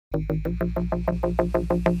That's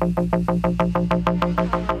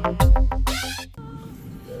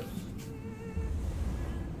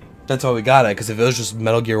why we got it, because if it was just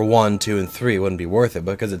Metal Gear 1, 2, and 3, it wouldn't be worth it,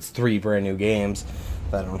 but because it's 3 brand new games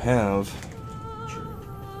that I don't have.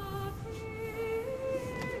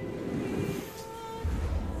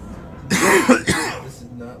 This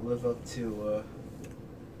did not live up to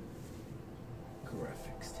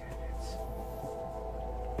graphic standards.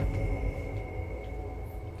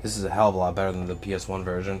 This is a hell of a lot better than the PS1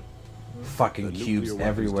 version. Fucking cubes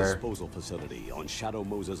everywhere. Disposal facility on Shadow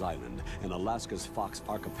Moses Island in Alaska's Fox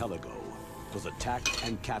Archipelago was attacked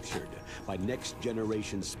and captured by Next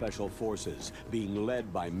Generation Special Forces being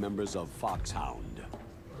led by members of Foxhound.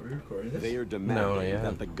 Are we recording this? They are demanding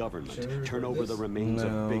that the government turn over the remains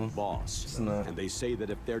of Big Boss. And they say that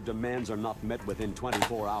if their demands are not met within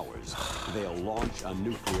 24 hours, they'll launch a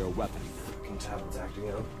nuclear weapon. Tablet's acting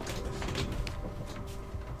out.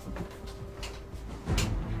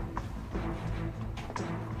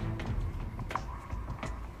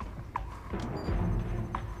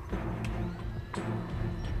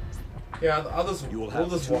 Yeah, I'll just, you will we'll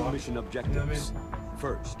have just two walk. mission objectives. You know what I mean?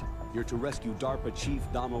 First, you're to rescue DARPA Chief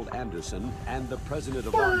Donald Anderson and the president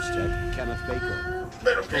of Armstead, Kenneth Baker.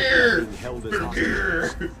 Both being held as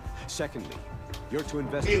hostages. Secondly, you're to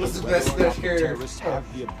investigate whether or not the terrorists have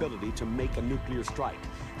the ability to make a nuclear strike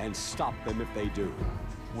and stop them if they do.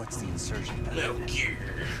 What's the insertion?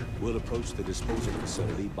 We'll approach the disposal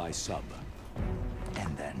facility by sub.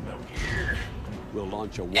 And then we'll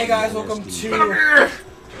launch a Hey guys, welcome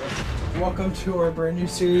to our brand new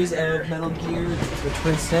series of Metal Gear The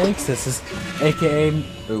Twin Snakes. This is AKA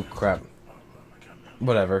oh crap.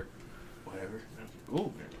 Whatever.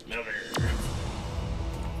 Ooh,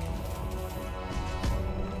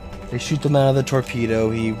 They shoot them out of the torpedo.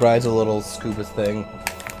 He rides a little scuba thing.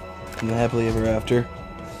 And happily ever after.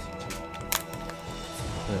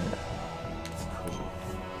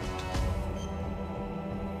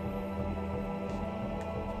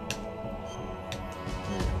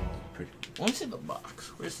 I want to see the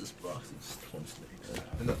box. Where's this box? It's Twin Snakes.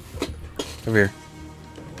 Over here.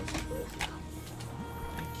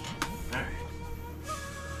 Alright.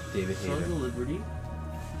 David Sons Hayter. of Liberty.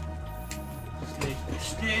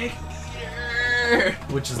 Snake.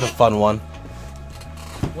 Which is the fun one.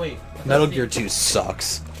 Wait. Metal Gear 2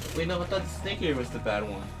 sucks. Wait, no, I thought the Snake Eater was the bad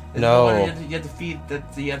one. No. You have to feed that.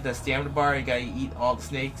 You have the stamina bar. You gotta eat all the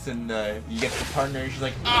snakes, and you get the partner. She's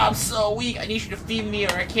like, "Oh, I'm so weak. I need you to feed me,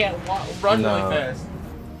 or I can't run really fast."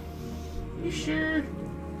 You sure?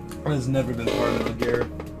 It's never been part of Metal Gear.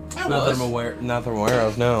 Not that I'm aware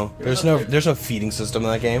of. No, there's no feeding system in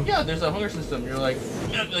that game. Yeah, there's a hunger system. You're like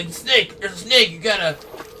snake. There's a snake. You gotta.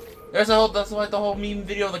 That's like the whole meme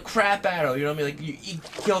video of the crab battle. You know what I mean? Like you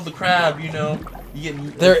kill the crab. You know, you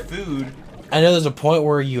get food. I know there's a point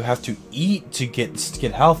where you have to eat to get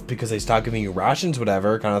health because they stop giving you rations,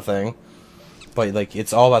 whatever kind of thing. But like,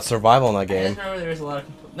 it's all about survival in that game. I just remember there was a lot of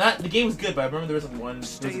the game was good, but I remember there was one.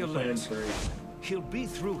 Stay alert. He'll be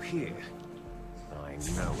through here. I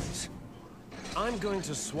know it. I'm going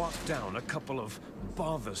to swat down a couple of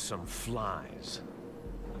bothersome flies.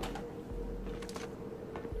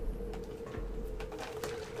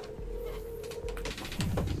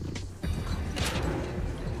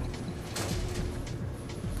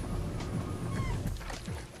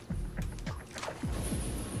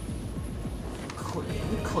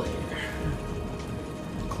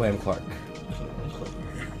 Clam Clark.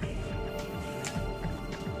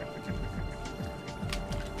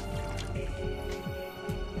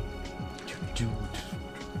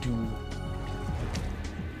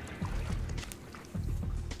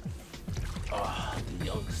 Ah, the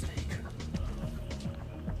young snake.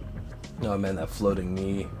 No, man, that floating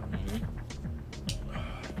knee.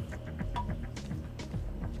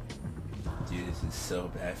 Dude, this is so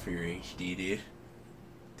bad for your HD, dude.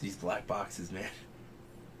 These black boxes, man.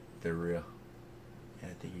 They're real. Yeah,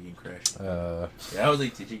 I think you can crash. Yeah, I was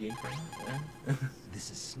like, did you get crashed? Yeah.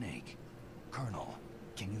 This is Snake. Colonel,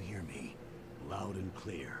 can you hear me? Loud and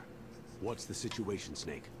clear. What's the situation,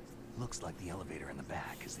 Snake? Looks like the elevator in the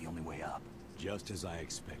back is the only way up. Just as I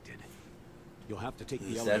expected. You'll have to take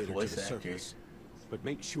the elevator to the surface. But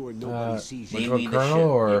make sure nobody sees you. Name Colonel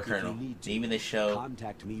or Colonel? Name in the show.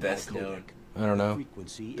 Contact me Best by known. I don't know.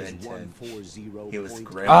 Frequency is 140. He was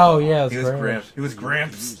Gramps. Oh yeah, he was Gramps. He was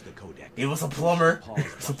Gramps. He was a plumber.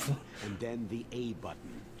 And then the A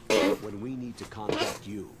button. When we need to contact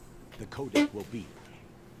you, the codec will beep.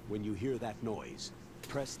 When you hear that noise,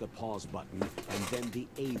 press the pause button and then the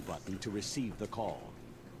A button to receive the call.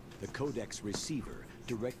 The codec's receiver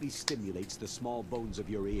directly stimulates the small bones of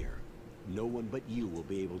your ear. No one but you will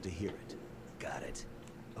be able to hear it. Got it.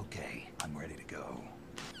 Okay, I'm ready to go.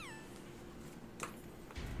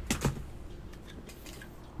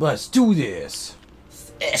 Let's do this.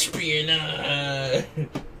 Espionage.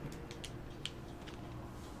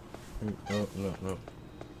 No, no, no.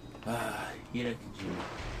 Hira Kojima.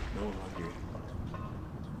 No longer.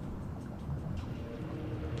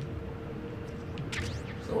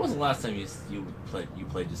 So when was the last time you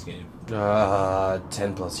played this game?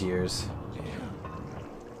 10 plus years. Yeah.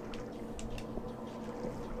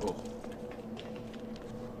 Oh.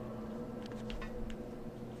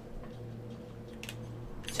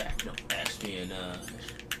 Techno espionage.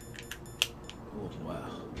 Oh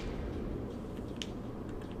wow.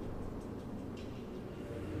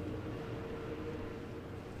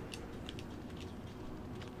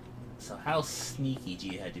 So how sneaky do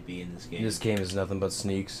you have to be in this game? This game is nothing but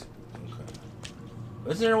sneaks. Okay.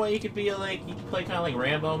 Was there a way you could be like, you could play kind of like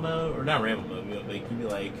Rambo mode, or not Rambo mode, but you could be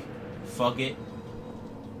like, fuck it.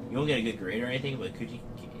 You won't get a good grade or anything, but could you?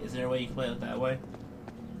 Is there a way you can play it that way?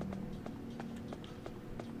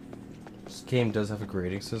 This game does have a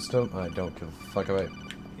grading system. I don't give a fuck about it.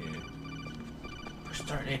 Yeah. Push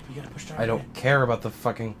start, Ape. You gotta push start. I don't care about the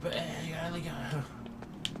fucking... But you gotta,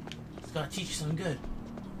 it's gotta teach you something good.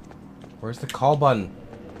 Where's the call button?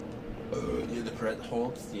 Near the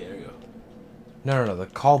holds. Yeah, there you go. No, no, no. The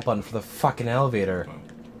call button for the fucking elevator.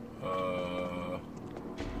 I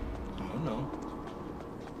don't know.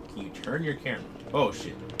 Can you turn your camera? Oh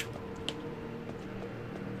shit.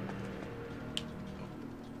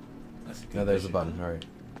 That's a good No, there's a vision. button. Alright.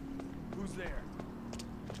 Who's there?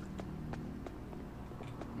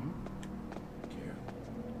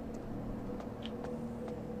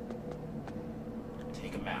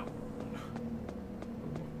 Take him out.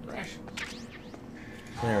 Crash.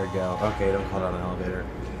 There we go. Okay, don't call down an elevator.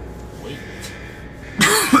 Wait.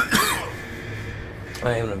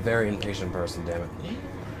 I am a very impatient person, damn it.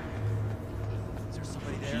 Is there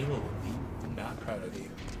somebody there? Gino would be not proud of you.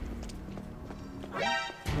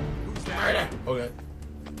 Who's there? Murder! Okay.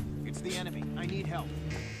 It's the enemy. I need help.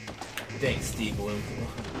 Thanks, Steve Bloom.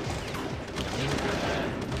 Yeah.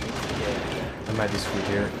 I might be screwed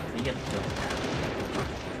here. You get the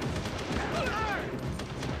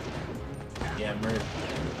Yeah, murder.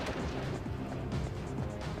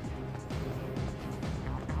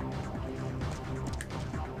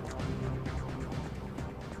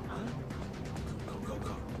 Go, go,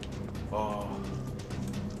 go. Oh.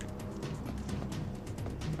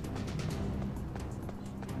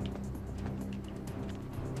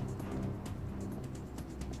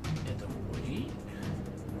 Get the wait.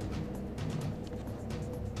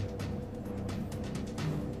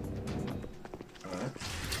 Alright.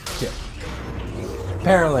 Shit.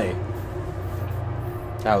 Apparently.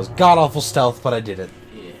 That was god-awful stealth, but I did it.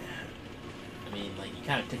 Yeah. I mean, like, you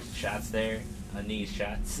kind of took some shots there. Unneed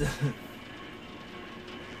shots.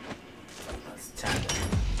 It's time to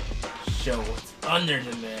show what's under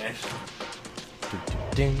the mesh.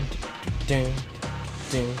 Ding, ding,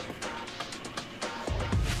 ding.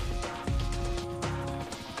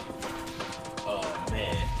 Oh,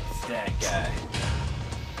 man. It's that guy.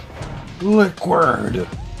 Liquid.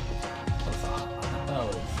 Oh,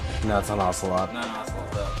 No, it's an ocelot. not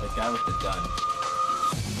Ocelot, the guy with the gun.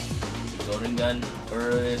 The golden gun?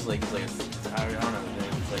 Or it is, like, it's like I don't know.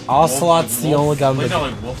 It's like Ocelot's the only gun like, that- no,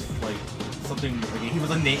 like wolf, like something. Like, he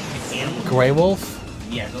was a name, like animal. Grey Wolf?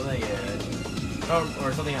 Yeah, something, yeah.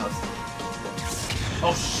 Or something else.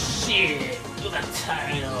 Oh shit! Look at that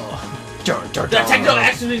title. That techno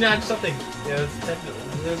actually not something. Yeah, it was techno.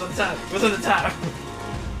 It was on the top. It was on the top.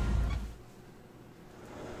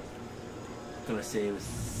 I'm gonna say it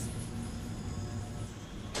was.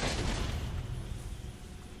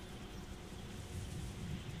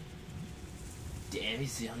 Damn,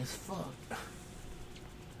 he's young as fuck.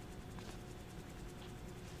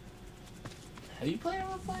 Have you played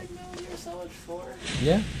on 5 Metal Gear Solid 4?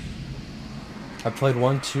 Yeah. I played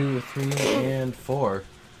 1, 2, 3, and 4.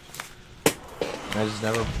 I just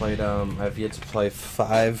never played, I've yet to play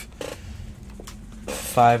 5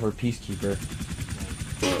 or Peacekeeper.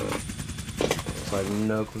 So I have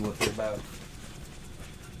no clue what they're about.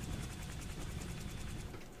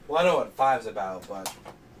 Well, I know what 5's about, but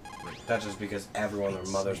that's just because everyone and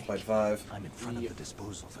their mothers played 5. I'm in front of the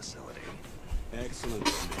disposal facility. Excellent.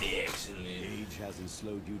 Excellent. Age hasn't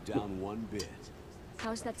slowed you down one bit.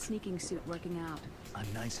 How's that sneaking suit working out? I'm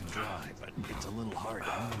nice and dry, but it's a little hard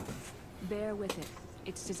to move. Bear with it.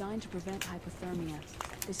 It's designed to prevent hypothermia.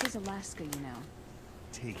 This is Alaska, you know.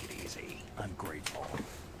 Take it easy. I'm grateful.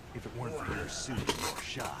 If it weren't for your suit and your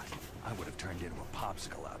shot, I would have turned into a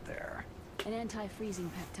popsicle out there. An anti-freezing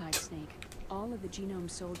peptide, Snake. All of the genome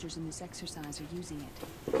soldiers in this exercise are using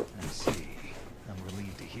it. I see. I'm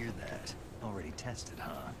relieved to hear that. Already tested,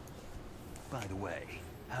 huh? By the way,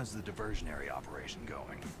 how's the diversionary operation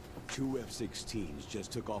going? 2 F-16s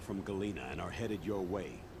just took off from Galena and are headed your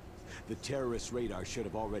way. The terrorist radar should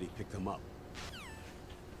have already picked them up.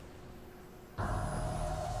 A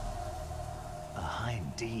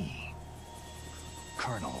Hind D.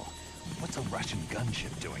 Colonel, what's a Russian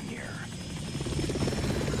gunship doing here?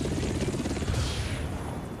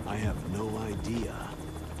 I have no idea,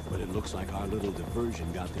 but it looks like our little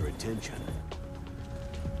diversion got their attention.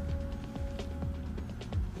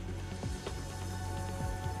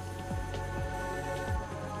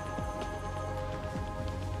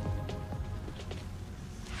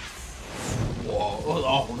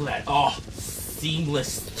 Oh, look at that. Oh,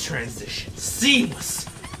 seamless transition. Seamless.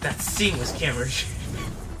 That's seamless camera.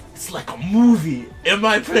 It's like a movie. Am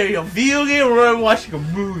I playing a video game or am I watching a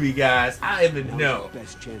movie, guys? I don't even know.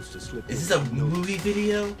 Is this a movie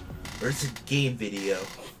video or is it a game video?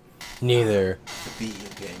 Neither. It's a video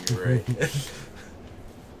game, you're right.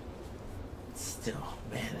 Still,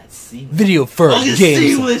 man, that's seamless. Video first, Look at game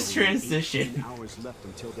seamless transition. Hours left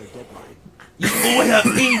until their deadline. You only have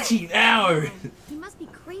 18 hours. He must be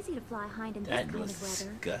crazy to fly Hind in this That kind was of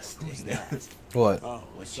weather. disgusting. What? Oh,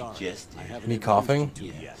 What sorry. you just I did. haven't Me introduced coughing? you to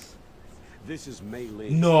it yet. Yes. This is Mei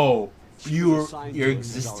Ling. No, She was your assigned to us as our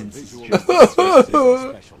existence is visual just system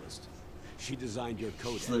specialist. She designed your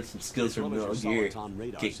code. Just learn some skills from Metal Gear.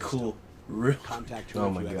 Get cool. Real. Contact her Oh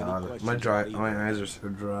if my you have any god, questions my about eyes are so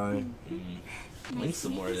dry. Link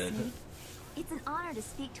some more then. It's an honor to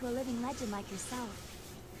speak to a living legend like yourself.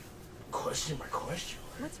 Question my question.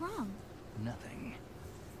 What's wrong? Nothing.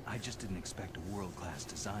 I just didn't expect a world-class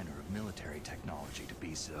designer of military technology to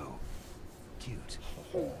be so cute.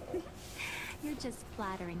 You're just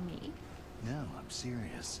flattering me. No, I'm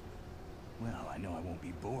serious. Well, I know I won't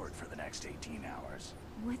be bored for the next 18 hours.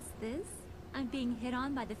 What's this? I'm being hit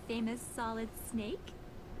on by the famous Solid Snake?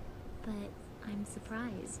 But I'm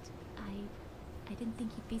surprised. I didn't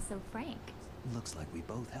think you'd be so frank. Looks like we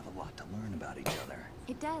both have a lot to learn about each other.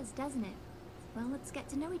 It does, doesn't it? Well, let's get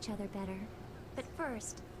to know each other better. But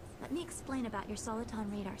first, let me explain about your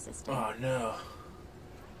Soliton radar system. Oh no.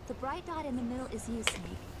 The bright dot in the middle is you,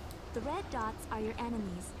 Snake. The red dots are your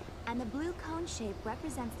enemies, and the blue cone shape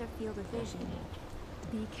represents their field of vision.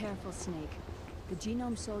 Be careful, Snake. The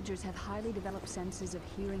genome soldiers have highly developed senses of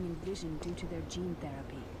hearing and vision due to their gene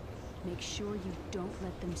therapy. Make sure you don't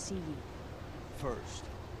let them see you. First,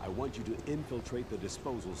 I want you to infiltrate the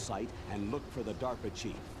disposal site and look for the DARPA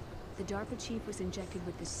chief. The DARPA chief was injected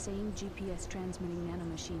with the same GPS transmitting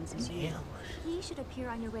nanomachines as you. He should appear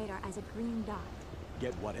on your radar as a green dot.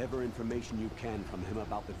 Get whatever information you can from him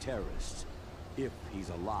about the terrorists. If he's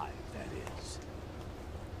alive, that is.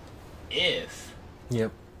 If.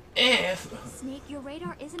 Yep. If. Snake, your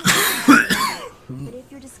radar isn't a but if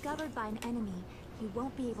you're discovered by an enemy, you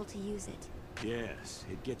won't be able to use it. Yes,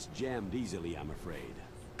 it gets jammed easily, I'm afraid.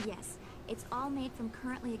 Yes, it's all made from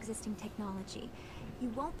currently existing technology. You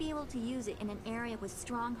won't be able to use it in an area with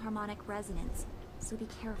strong harmonic resonance, so be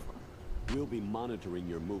careful. We'll be monitoring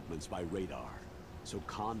your movements by radar, so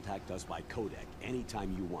contact us by codec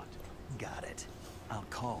anytime you want. Got it. I'll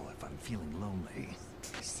call if I'm feeling lonely.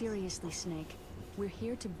 Seriously, Snake. We're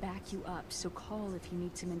here to back you up, so call if you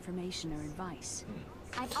need some information or advice.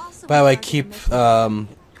 I've also By the way, observed keep information.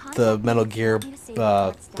 the Metal Gear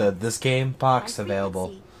the this game box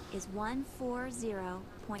available. Is 140.9.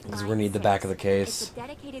 Because we need the back of the case. It's a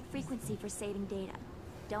dedicated frequency for saving data.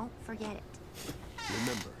 Don't forget it.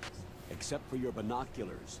 Remember, except for your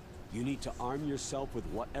binoculars, you need to arm yourself with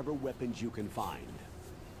whatever weapons you can find.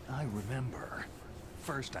 I remember.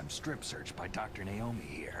 First, I'm strip searched by Dr. Naomi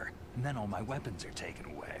here, and then all my weapons are taken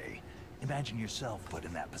away. Imagine yourself put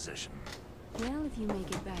in that position. Well, if you make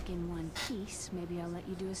it back in one piece, maybe I'll let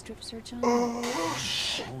you do a strip search on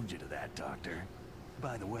Hold you to that, Doctor.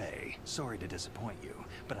 By the way, sorry to disappoint you,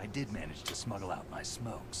 but I did manage to smuggle out my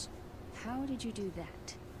smokes. How did you do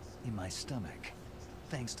that? In my stomach.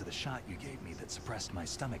 Thanks to the shot you gave me that suppressed my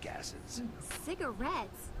stomach acids.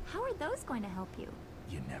 Cigarettes? How are those going to help you?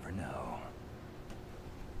 You never know.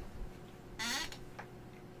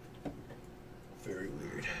 Very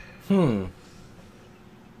weird.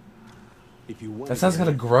 If you want That sounds kind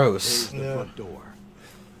of gross. there's the front door.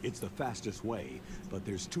 It's the fastest way, but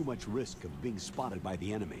there's too much risk of being spotted by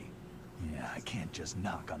the enemy. Yeah, I can't just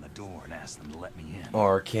knock on the door and ask them to let me in.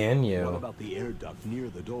 Or can What you? about the air duct near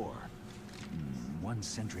the door? One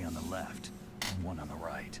sentry on the left, and one on the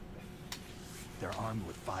right. They're armed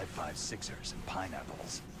with 5.56ers and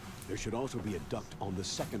pineapples. There should also be a duct on the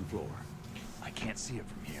second floor. I can't see it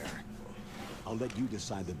from here. I'll let you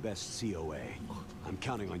decide the best COA. I'm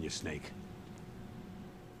counting on you, Snake.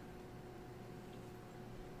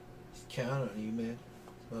 Just count on you, man.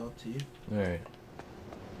 It's all up to you. Alright.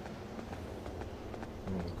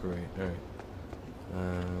 Oh, great. Alright.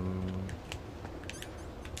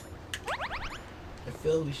 I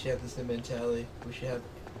feel we should have the same mentality. We should have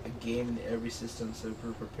a game in every system so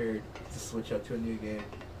we're prepared to switch up to a new game.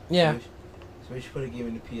 Yeah. So we should put a game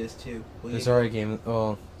in the PS2. There's already a game.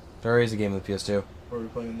 Well, there already is a game with PS2. Or are we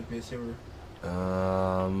playing on the PS2?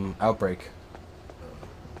 Outbreak.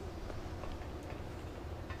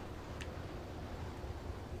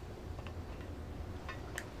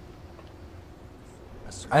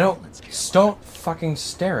 I don't fucking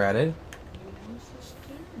stare at it.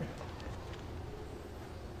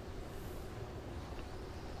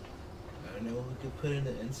 I don't know what we could put in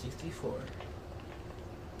the N64.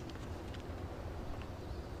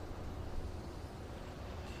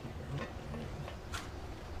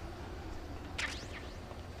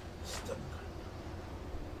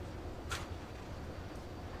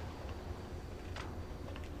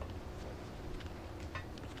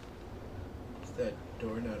 Is that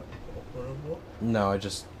door not openable? No, I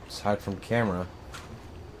just hide from camera.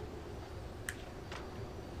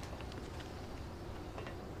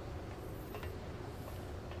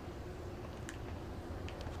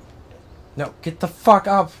 No, get the fuck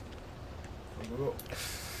up!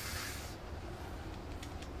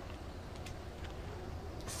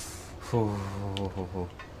 Alright,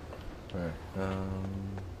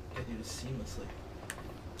 I do this seamlessly.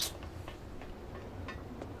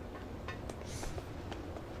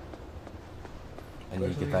 I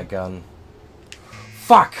need to get that gun.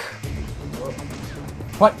 Fuck!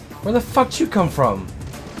 What? Where the fuck did you come from?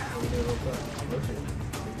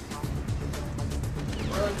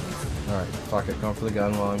 Alright, fuck it. Going for the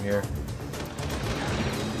gun while I'm here.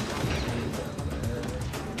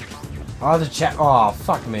 Oh, the chat. Oh,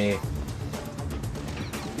 fuck me.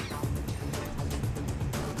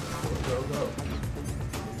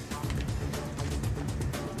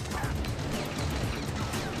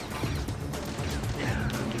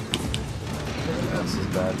 This is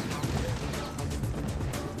bad.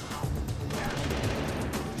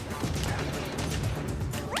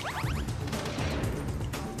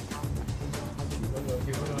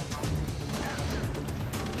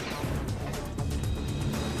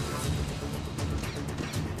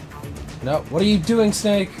 No, what are you doing,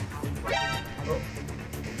 Snake?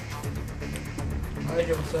 Hide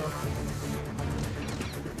yourself.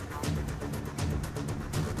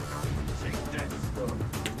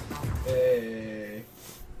 Hey,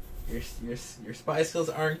 your spy skills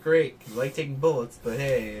aren't great. You like taking bullets, but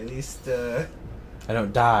hey, at least I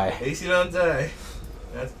don't die. At least you don't die.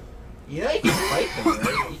 That's, yeah, you can fight them,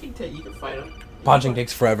 right? You can fight them. Punching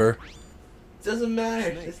takes forever. Doesn't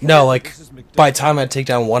matter. No, like, by the time I take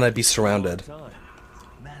down one, I'd be surrounded.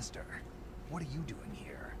 Master, what are you doing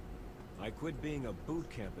here? I quit being a boot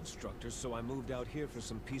camp instructor, so I moved out here for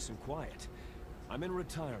some peace and quiet. I'm in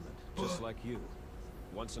retirement, just like you.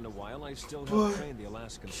 Once in a while, I still help train the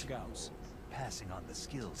Alaskan Scouts. Passing on the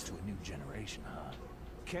skills to a new generation, huh?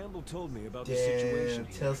 Campbell told me about the situation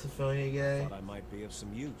here. Telephonia guy. Thought I might be of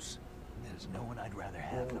some use. There's no one I'd rather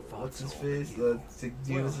have in a What's his foxhole than face? you.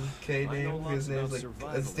 Do his K name. His name's like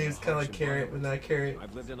his name's kind of like Carrot, but not Carrot.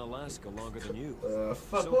 I've lived in Alaska longer than you.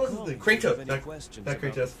 Fuck. So What was his come name? if you have Kratos. any Not questions Kratos.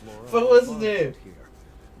 about the flora Fuck. or What was his fauna name? out here.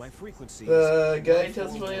 My frequency The is guy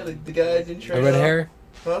Telephonia. The guy I didn't train. The red hair?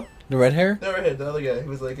 Huh? The red hair? No, red hair. The other guy. He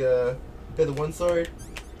was like he had the one sword.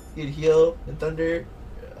 He had heal and thunder.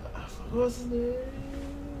 What was his name?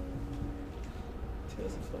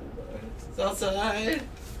 It's outside.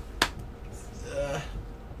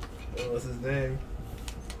 What was his name?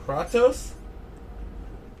 Kratos?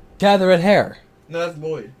 Yeah, the red hair. No, that's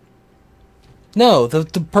Boyd. No,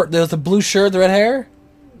 the blue shirt, the red hair?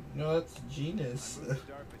 No, that's Genus.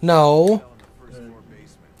 No.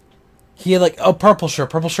 He had like a purple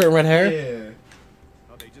shirt and red hair? Yeah.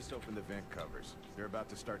 Oh, they just opened the vent covers. They're about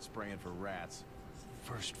to start spraying for rats.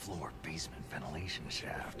 First floor basement ventilation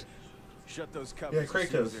shaft. Shut those Yeah, covers as soon as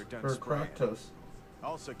Kratos. they're done Or spraying. Kratos.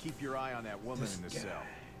 Also, keep your eye on that woman This in the guy. cell.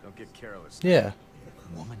 Don't get careless. Yeah.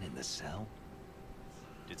 Woman in the cell?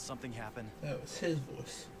 Did something happen? That was his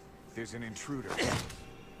voice. There's an intruder.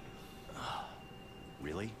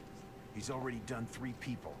 Really? He's already done 3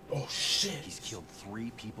 people. Oh shit. He's killed 3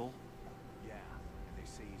 people? Yeah, and they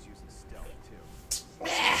say he's using stealth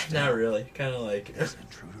too. Not really. Kind of like. There's an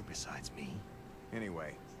intruder besides me?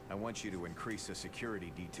 Anyway, I want you to increase the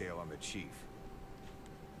security detail on the chief.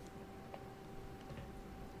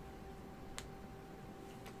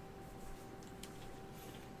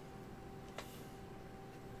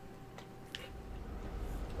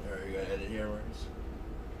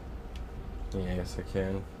 Yeah, yes, I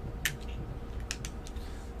can.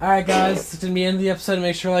 Alright, guys, this is going to be the end of the episode.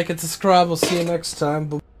 Make sure to like and subscribe. We'll see you next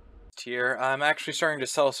time. Here, I'm actually starting to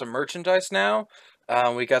sell some merchandise now.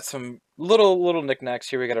 We got some little knickknacks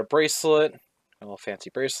here. We got a bracelet, a little fancy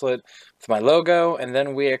bracelet with my logo, and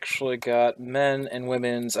then we actually got men and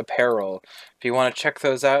women's apparel. If you want to check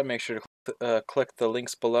those out, make sure to click the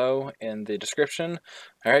links below in the description.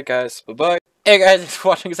 Alright guys, bye-bye. Hey guys, thanks for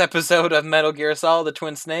watching this episode of Metal Gear Solid: The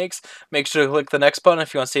Twin Snakes. Make sure to click the next button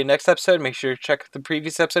if you want to see the next episode. Make sure to check the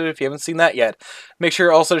previous episode if you haven't seen that yet. Make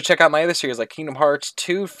sure also to check out my other series like Kingdom Hearts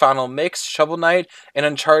 2, Final Mix, Shovel Knight, and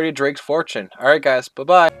Uncharted Drake's Fortune. Alright guys,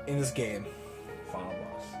 bye-bye. In this game. Final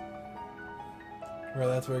boss.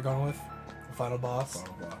 Really, that's what you're going with? The final boss?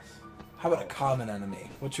 Final boss. How about a common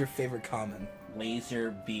enemy? What's your favorite common?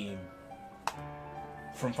 Laser beam.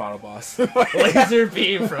 From Final Boss. Laser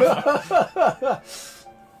beam from. Alright,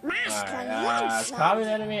 common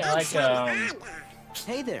enemy. I like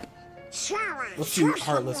Hey there. Let's do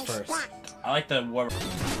Heartless first. I like the war.